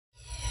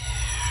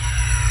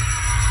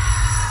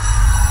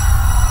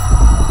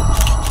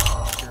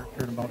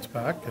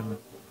back and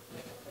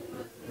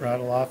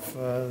rattle off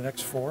the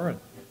next 4. And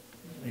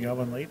we got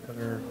one late, but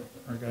our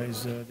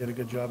guys did a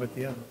good job at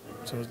the end.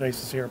 So it was nice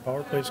to see our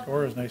power play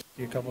score. It was nice to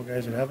see a couple of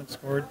guys that haven't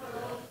scored,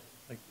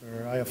 like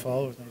our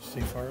Iafallo. It was nice to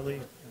see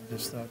Farley. I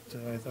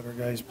thought our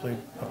guys played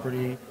a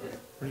pretty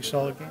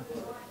solid game.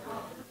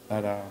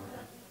 That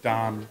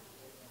Dom,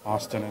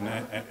 Austin,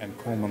 and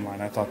Coleman line,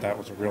 I thought that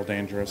was a real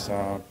dangerous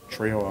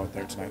trio out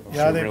there tonight. Those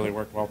two really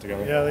worked well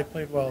together. Yeah, they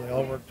played well. They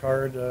all worked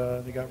hard.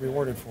 They got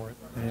rewarded for it.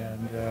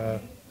 And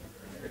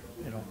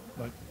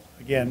but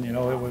again, it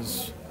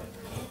was,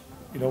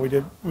 we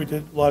did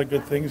a lot of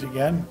good things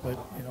again. But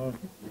at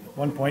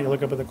one point you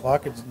look up at the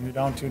clock, you're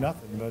down 2-0.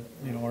 But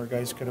our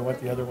guys could have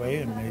went the other way,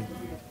 and they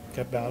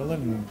kept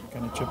battling and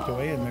kind of chipped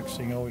away. And next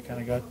thing you know, we kind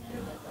of got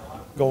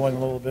going a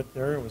little bit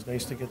there. It was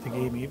nice to get the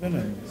game even,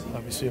 and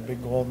obviously a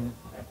big goal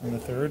in the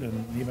third, and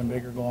an even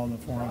bigger goal in the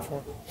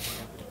 4-on-4.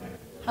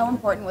 How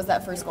important was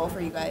that first goal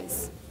for you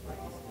guys?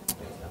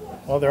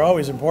 Well, they're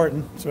always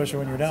important, especially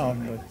when you're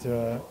down.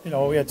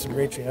 But we had some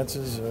great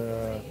chances.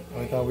 I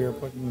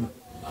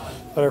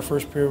thought our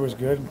first period was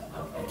good.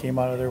 Came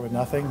out of there with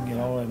nothing,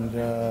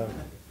 and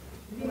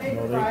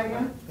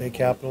they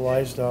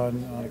capitalized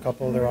on a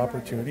couple of their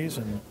opportunities.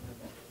 And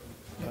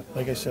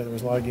like I said, there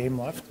was a lot of game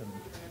left, and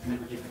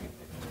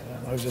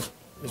I was just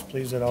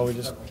pleased that we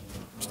just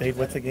stayed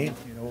with the game.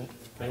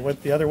 It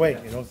went the other way.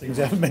 Things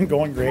haven't been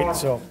going great,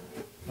 so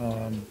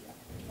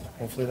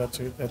hopefully that's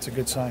a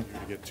good sign.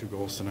 You get 2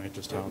 goals tonight.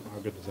 Just how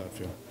good does that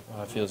feel?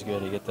 It feels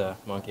good to get the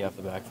monkey off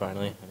the back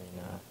finally. I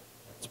mean,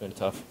 it's been a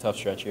tough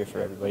stretch here for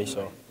everybody,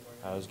 so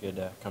it was good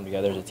to come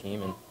together as a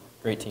team, and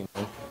great team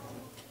win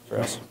for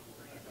us.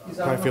 It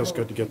probably feels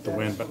good to get the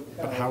win,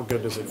 but how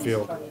good does it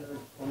feel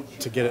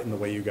to get it in the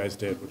way you guys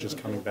did, which is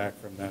coming back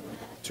from that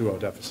 2-0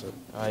 deficit?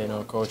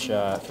 Coach,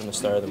 from the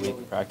start of the week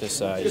in practice,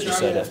 he just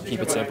said keep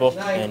it simple,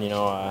 and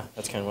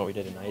that's kind of what we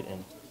did tonight,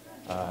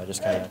 and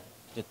just kind of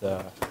get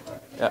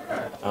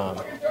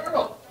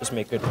just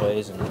make good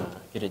plays and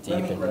get it deep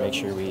and make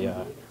sure we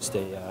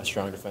stay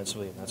strong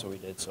defensively, and that's what we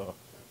did. So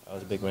that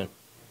was a big win.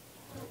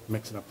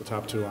 Mixing up the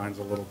top 2 lines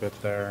a little bit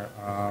there.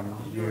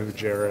 You,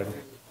 Jared,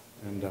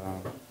 and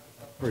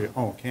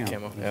Camo.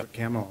 Yep.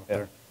 Camo up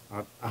there.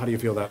 How do you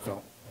feel that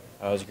felt?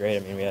 It was great. I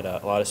mean, we had a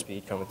lot of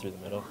speed coming through the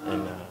middle,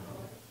 and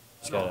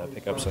just got to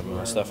pick up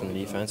some stuff in the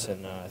defense.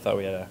 And I thought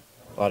we had a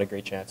lot of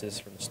great chances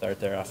from the start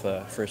there. Off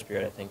the first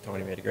period, I think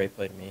Tony made a great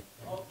play to me.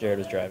 Jared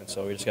was driving,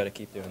 so we just got to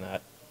keep doing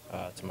that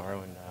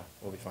tomorrow, and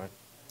we'll be fine.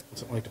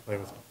 What's it like to play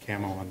with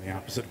Camo on the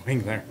opposite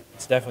wing there?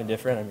 It's definitely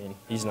different. I mean,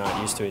 he's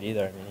not used to it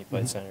either. I mean, he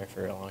played center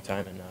for a long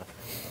time, and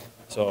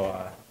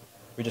so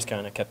we just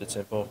kind of kept it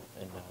simple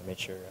and made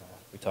sure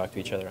we talked to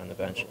each other on the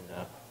bench, and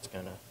it's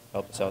kind of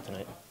helped us out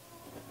tonight.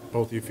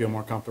 Both of you feel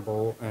more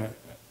comfortable, I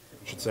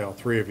should say all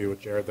 3 of you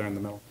with Jared there in the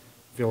middle,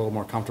 feel a little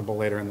more comfortable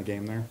later in the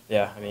game there?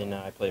 Yeah, I mean,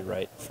 I played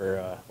right for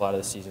a lot of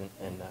the season,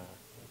 and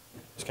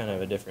it's kind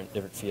of a different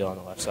feel on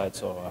the left side,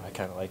 so I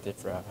kind of liked it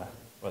for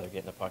whether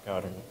getting the puck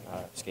out and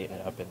skating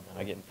it up and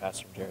getting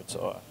past from Jared.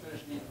 So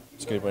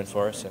it's a good win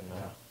for us, and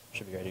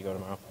should be ready to go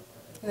tomorrow.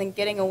 And then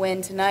getting a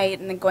win tonight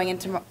and then going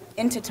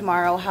into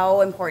tomorrow,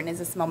 how important is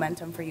this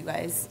momentum for you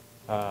guys?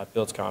 It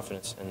builds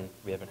confidence, and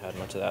we haven't had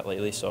much of that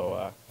lately,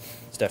 so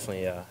it's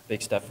definitely a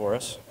big step for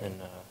us in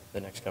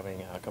the next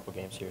coming couple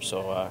games here.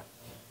 So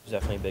it's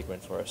definitely a big win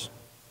for us.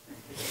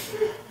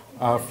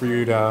 For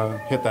you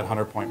to hit that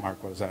 100-point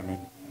mark, what does that mean?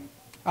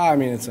 I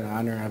mean, it's an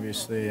honor,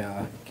 obviously.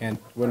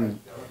 Wouldn't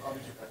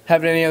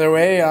have it any other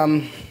way.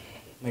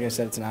 Like I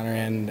said, it's an honor,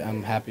 and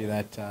I'm happy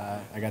that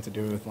I got to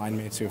do it with line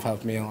mates who have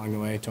helped me along the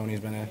way. Tony's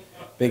been a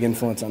big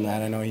influence on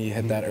that. I know he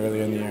hit that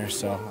earlier in the year,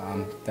 so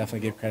definitely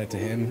give credit to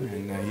him,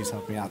 and he's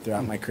helped me out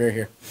throughout my career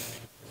here.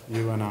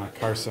 You and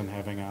Carson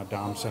having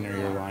Dom center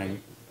your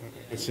line,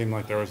 it seemed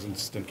like there was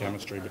instant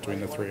chemistry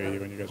between the 3 of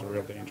you, and you guys were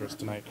real dangerous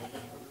tonight.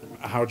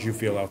 How did you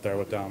feel out there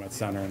with Dom at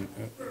center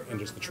and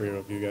just the trio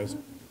of you guys?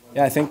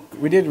 Yeah, I think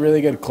we did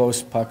really good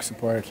close puck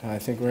support. I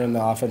think we're in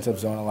the offensive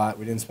zone a lot.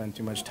 We didn't spend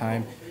too much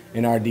time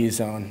in our D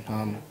zone.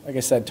 Like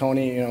I said,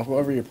 Tony,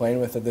 whoever you're playing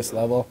with at this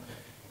level,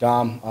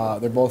 Dom,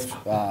 they're both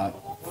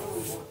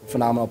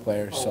phenomenal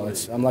players. So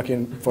I'm lucky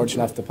and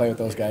fortunate enough to play with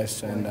those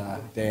guys and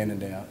day in and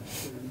day out.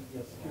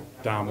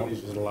 Dom, what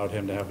was it allowed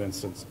him to have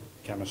instant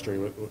chemistry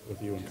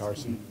with you and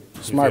Carson?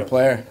 Smart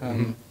player.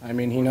 I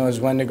mean, he knows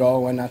when to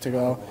go, when not to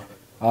go.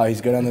 He's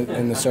good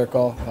in the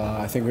circle.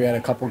 I think we had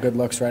a couple good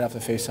looks right off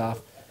the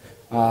face-off.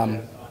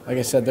 Like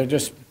I said,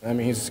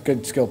 he's a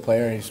good skilled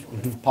player. He's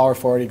power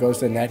forward. He goes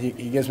to the net.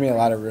 He gives me a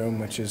lot of room,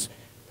 which is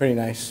pretty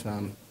nice.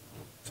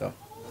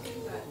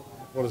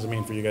 What does it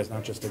mean for you guys,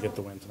 not just to get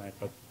the win tonight,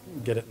 but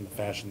get it in the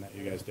fashion that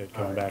you guys did,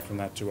 coming back from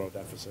that 2-0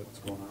 deficit? What's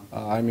going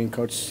on? I mean,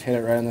 Coach hit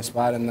it right on the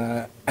spot, and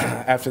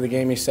after the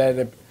game he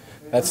said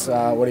that's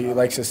what he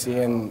likes to see,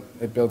 and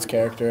it builds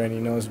character, and he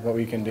knows what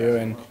we can do,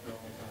 and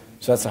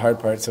so that's the hard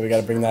part. So we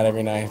got to bring that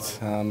every night.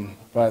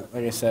 But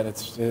like I said,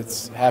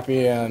 it's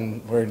happy,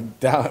 and we're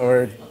down.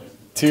 We're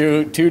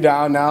two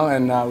down now,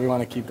 and we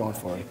want to keep going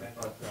forward.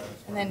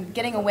 And then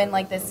getting a win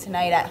like this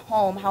tonight at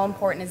home, how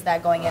important is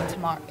that going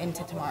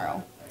into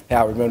tomorrow?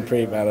 Yeah, we've been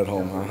pretty bad at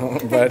home, huh?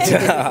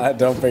 But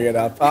don't bring it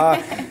up.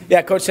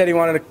 Yeah, Coach said he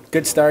wanted a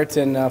good start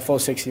in full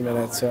 60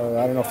 minutes, so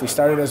I don't know if we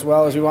started as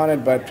well as we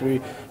wanted, but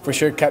we for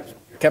sure kept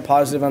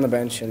positive on the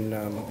bench, and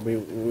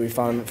we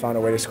found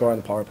a way to score on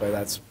the power play.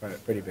 That's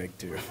pretty big,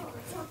 too.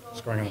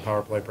 Scoring on the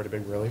power play, pretty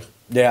big relief.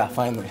 Yeah,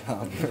 finally.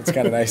 It's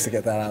kind of nice to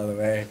get that out of the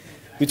way.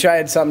 We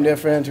tried something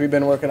different. We've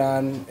been working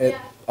on it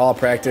all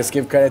practice.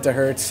 Give credit to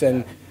Hertz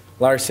and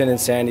Larson and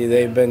Sandy.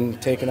 They've been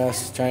taking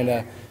us, trying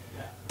to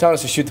tell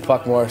us to shoot the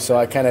puck more, so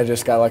I kind of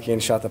just got lucky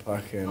and shot the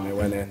puck, and it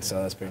went in,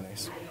 so that's pretty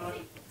nice.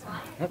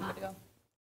 Good to go.